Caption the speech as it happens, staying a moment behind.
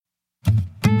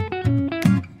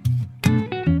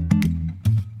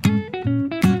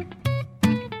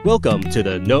Welcome to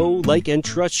the Know, Like, and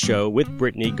Trust Show with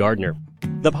Brittany Gardner,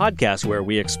 the podcast where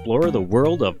we explore the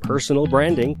world of personal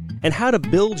branding and how to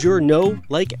build your know,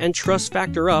 like, and trust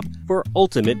factor up for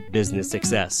ultimate business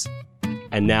success.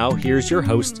 And now, here's your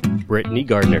host, Brittany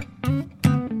Gardner.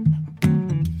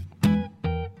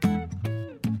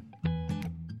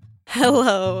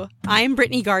 Hello, I'm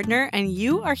Brittany Gardner, and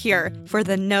you are here for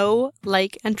the Know,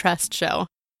 Like, and Trust Show.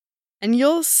 And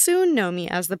you'll soon know me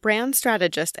as the brand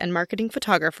strategist and marketing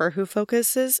photographer who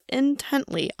focuses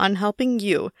intently on helping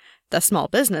you, the small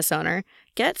business owner,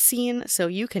 get seen so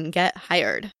you can get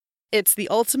hired. It's the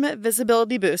ultimate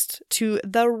visibility boost to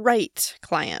the right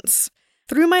clients.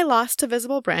 Through my Lost to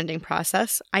Visible branding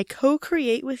process, I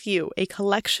co-create with you a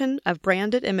collection of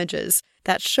branded images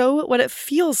that show what it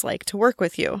feels like to work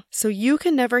with you, so you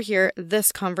can never hear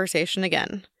this conversation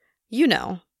again. You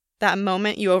know, that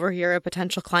moment you overhear a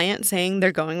potential client saying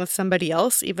they're going with somebody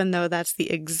else, even though that's the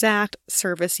exact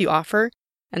service you offer,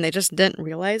 and they just didn't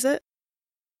realize it.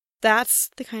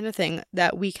 That's the kind of thing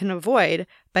that we can avoid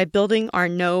by building our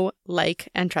know, like,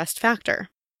 and trust factor.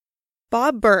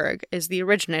 Bob Burg is the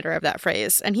originator of that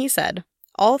phrase, and he said,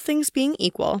 "All things being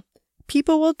equal,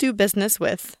 people will do business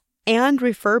with and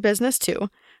refer business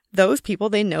to those people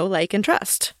they know, like, and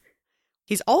trust."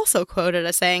 He's also quoted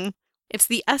as saying, "It's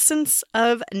the essence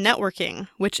of networking,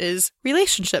 which is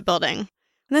relationship building." And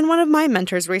then one of my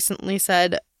mentors recently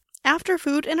said, "After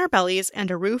food in our bellies and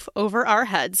a roof over our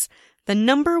heads, the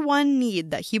number one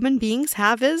need that human beings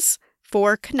have is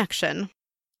for connection."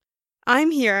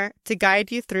 I'm here to guide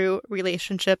you through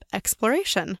relationship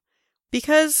exploration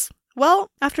because, well,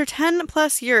 after 10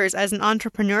 plus years as an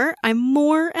entrepreneur, I'm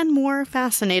more and more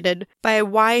fascinated by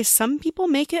why some people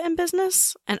make it in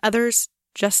business and others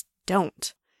just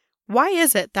don't. Why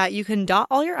is it that you can dot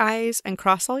all your I's and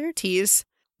cross all your T's,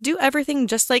 do everything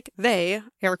just like they,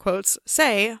 air quotes,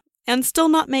 say, and still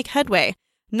not make headway,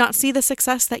 not see the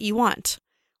success that you want?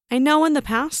 I know in the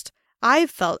past,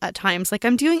 I've felt at times like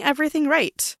I'm doing everything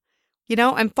right. You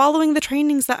know, I'm following the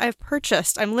trainings that I've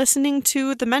purchased. I'm listening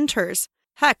to the mentors.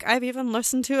 Heck, I've even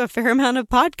listened to a fair amount of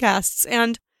podcasts.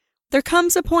 And there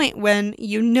comes a point when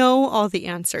you know all the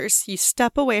answers. You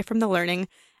step away from the learning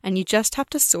and you just have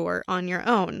to soar on your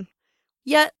own.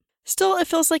 Yet, still it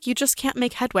feels like you just can't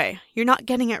make headway. You're not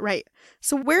getting it right.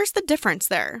 So where's the difference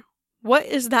there? What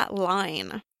is that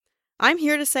line? I'm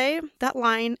here to say that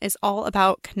line is all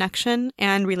about connection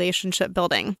and relationship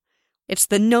building. It's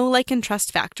the know, like, and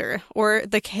trust factor, or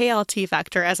the KLT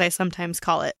factor, as I sometimes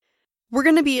call it. We're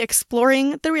going to be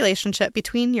exploring the relationship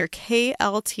between your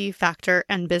KLT factor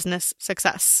and business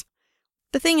success.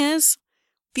 The thing is,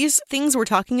 these things we're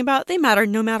talking about, they matter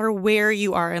no matter where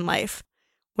you are in life.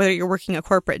 Whether you're working a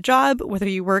corporate job, whether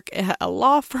you work at a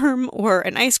law firm or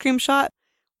an ice cream shop,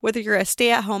 whether you're a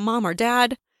stay-at-home mom or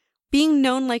dad, being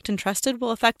known, liked, and trusted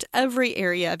will affect every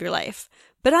area of your life.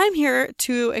 But I'm here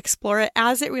to explore it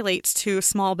as it relates to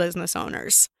small business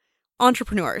owners,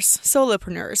 entrepreneurs,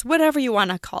 solopreneurs, whatever you want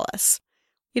to call us.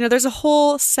 You know, there's a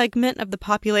whole segment of the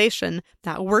population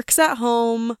that works at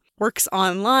home, works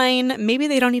online. Maybe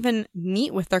they don't even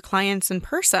meet with their clients in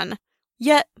person.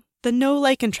 Yet, the know,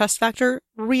 like, and trust factor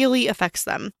really affects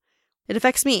them. It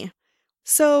affects me.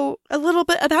 So, a little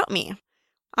bit about me.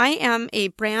 I am a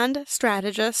brand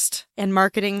strategist and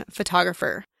marketing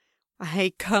photographer.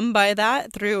 I come by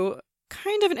that through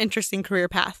kind of an interesting career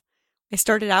path. I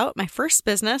started out my first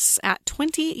business at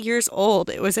 20 years old.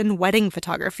 It was in wedding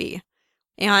photography.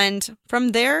 And from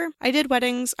there, I did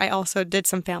weddings. I also did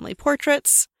some family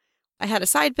portraits. I had a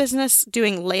side business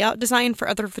doing layout design for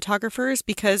other photographers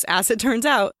because, as it turns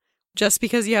out, just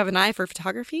because you have an eye for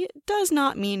photography does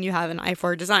not mean you have an eye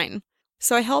for design.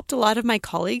 So I helped a lot of my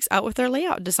colleagues out with their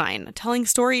layout design, telling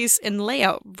stories in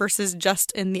layout versus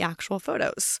just in the actual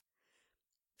photos.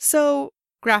 So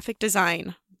graphic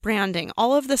design, branding,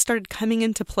 all of this started coming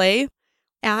into play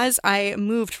as I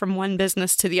moved from one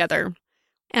business to the other.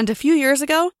 And a few years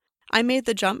ago, I made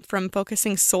the jump from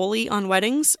focusing solely on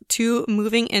weddings to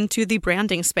moving into the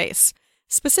branding space,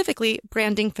 specifically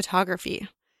branding photography.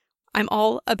 I'm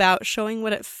all about showing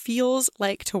what it feels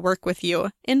like to work with you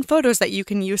in photos that you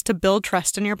can use to build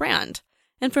trust in your brand.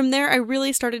 And from there, I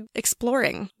really started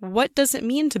exploring, what does it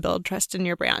mean to build trust in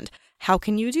your brand? How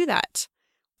can you do that?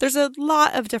 There's a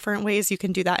lot of different ways you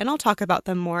can do that, and I'll talk about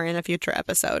them more in a future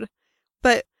episode.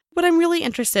 But what I'm really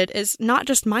interested in is not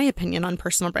just my opinion on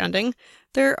personal branding.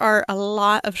 There are a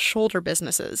lot of shoulder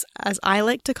businesses, as I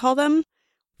like to call them,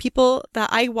 people that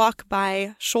I walk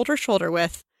by shoulder to shoulder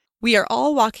with. We are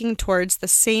all walking towards the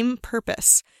same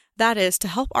purpose. That is to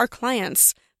help our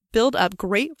clients build up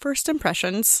great first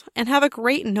impressions and have a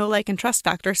great know, like, and trust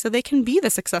factor so they can be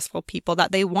the successful people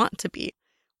that they want to be.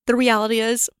 The reality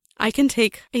is, I can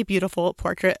take a beautiful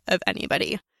portrait of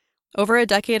anybody. Over a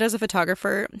decade as a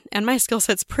photographer, and my skill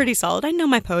set's pretty solid. I know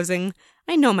my posing,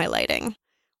 I know my lighting,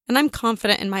 and I'm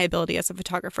confident in my ability as a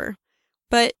photographer.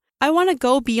 But I want to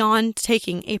go beyond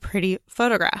taking a pretty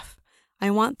photograph.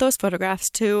 I want those photographs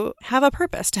to have a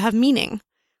purpose, to have meaning.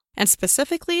 And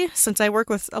specifically, since I work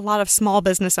with a lot of small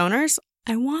business owners,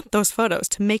 I want those photos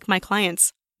to make my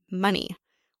clients money.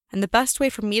 And the best way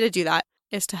for me to do that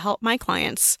is to help my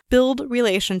clients build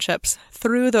relationships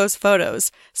through those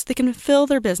photos so they can fill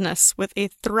their business with a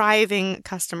thriving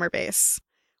customer base.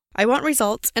 I want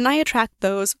results, and I attract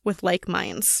those with like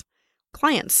minds.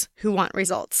 Clients who want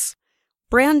results.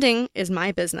 Branding is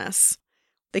my business.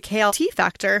 The KLT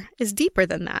factor is deeper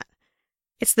than that.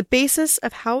 It's the basis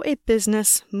of how a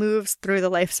business moves through the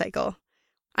life cycle.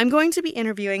 I'm going to be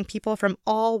interviewing people from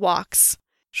all walks,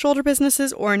 shoulder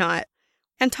businesses or not,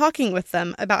 and talking with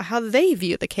them about how they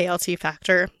view the KLT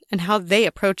factor and how they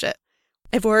approach it.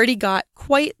 I've already got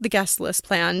quite the guest list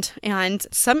planned, and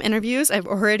some interviews I've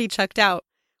already checked out.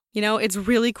 You know, it's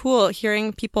really cool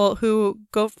hearing people who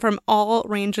go from all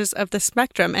ranges of the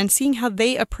spectrum and seeing how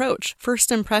they approach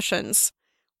first impressions,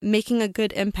 making a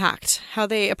good impact, how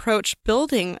they approach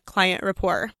building client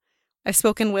rapport. I've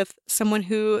spoken with someone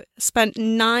who spent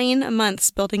 9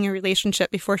 months building a relationship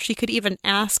before she could even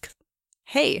ask,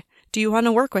 "Hey, do you want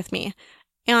to work with me?"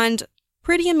 And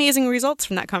pretty amazing results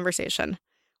from that conversation.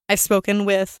 I've spoken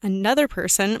with another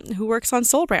person who works on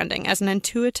soul branding as an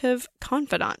intuitive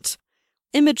confidant.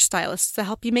 Image stylists to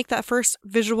help you make that first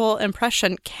visual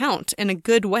impression count in a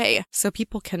good way so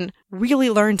people can really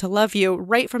learn to love you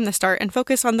right from the start and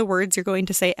focus on the words you're going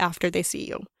to say after they see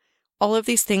you. All of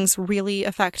these things really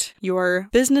affect your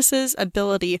business's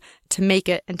ability to make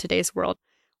it in today's world.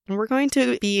 And we're going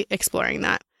to be exploring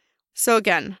that. So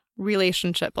again,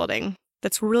 relationship building.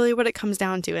 That's really what it comes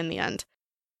down to in the end.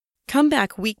 Come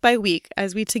back week by week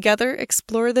as we together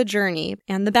explore the journey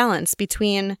and the balance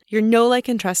between your know, like,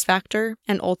 and trust factor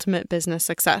and ultimate business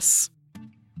success.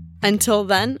 Until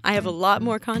then, I have a lot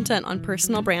more content on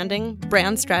personal branding,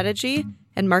 brand strategy,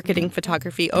 and marketing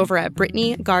photography over at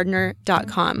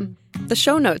BrittanyGardner.com. The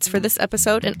show notes for this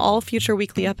episode and all future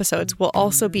weekly episodes will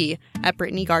also be at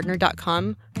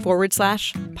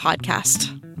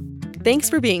BrittanyGardner.com/podcast.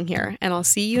 Thanks for being here, and I'll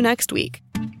see you next week.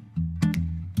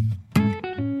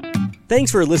 Thanks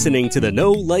for listening to the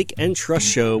Know, Like, and Trust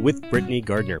Show with Brittany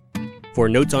Gardner. For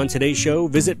notes on today's show,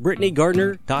 visit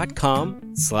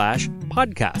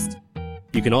BrittanyGardner.com/podcast.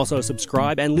 You can also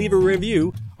subscribe and leave a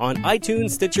review on iTunes,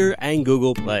 Stitcher, and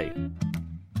Google Play.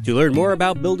 To learn more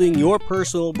about building your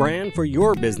personal brand for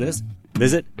your business,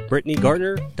 visit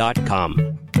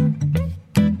BrittanyGardner.com.